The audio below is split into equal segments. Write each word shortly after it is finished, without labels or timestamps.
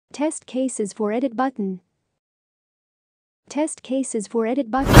Test cases for edit button. Test cases for edit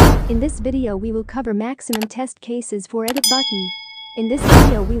button. In this video we will cover maximum test cases for edit button. In this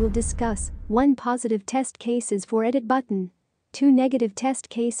video we will discuss 1 positive test cases for edit button, 2 negative test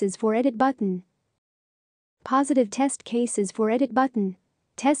cases for edit button. Positive test cases for edit button.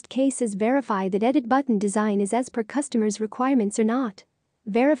 Test cases verify that edit button design is as per customer's requirements or not.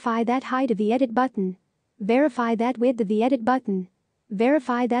 Verify that height of the edit button. Verify that width of the edit button.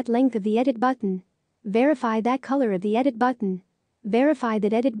 Verify that length of the edit button. Verify that color of the edit button. Verify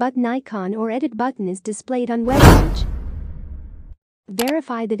that edit button icon or edit button is displayed on web page.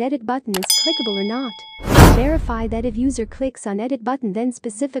 Verify that edit button is clickable or not. Verify that if user clicks on edit button then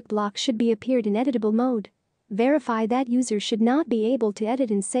specific block should be appeared in editable mode. Verify that user should not be able to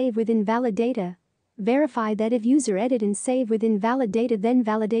edit and save with invalid data. Verify that if user edit and save with invalid data then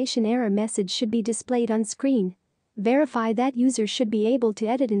validation error message should be displayed on screen. Verify that user should be able to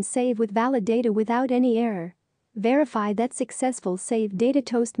edit and save with valid data without any error. Verify that successful save data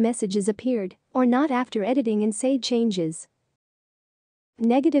toast messages appeared or not after editing and save changes.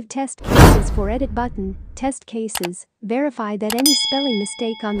 Negative test cases for edit button. Test cases. Verify that any spelling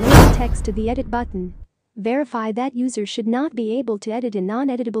mistake on label text to the edit button. Verify that user should not be able to edit in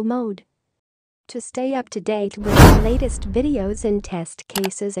non-editable mode. To stay up to date with the latest videos and test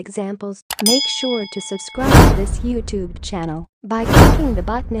cases examples, make sure to subscribe to this YouTube channel by clicking the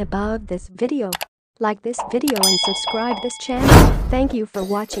button above this video. Like this video and subscribe this channel. Thank you for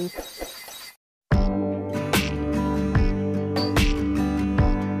watching.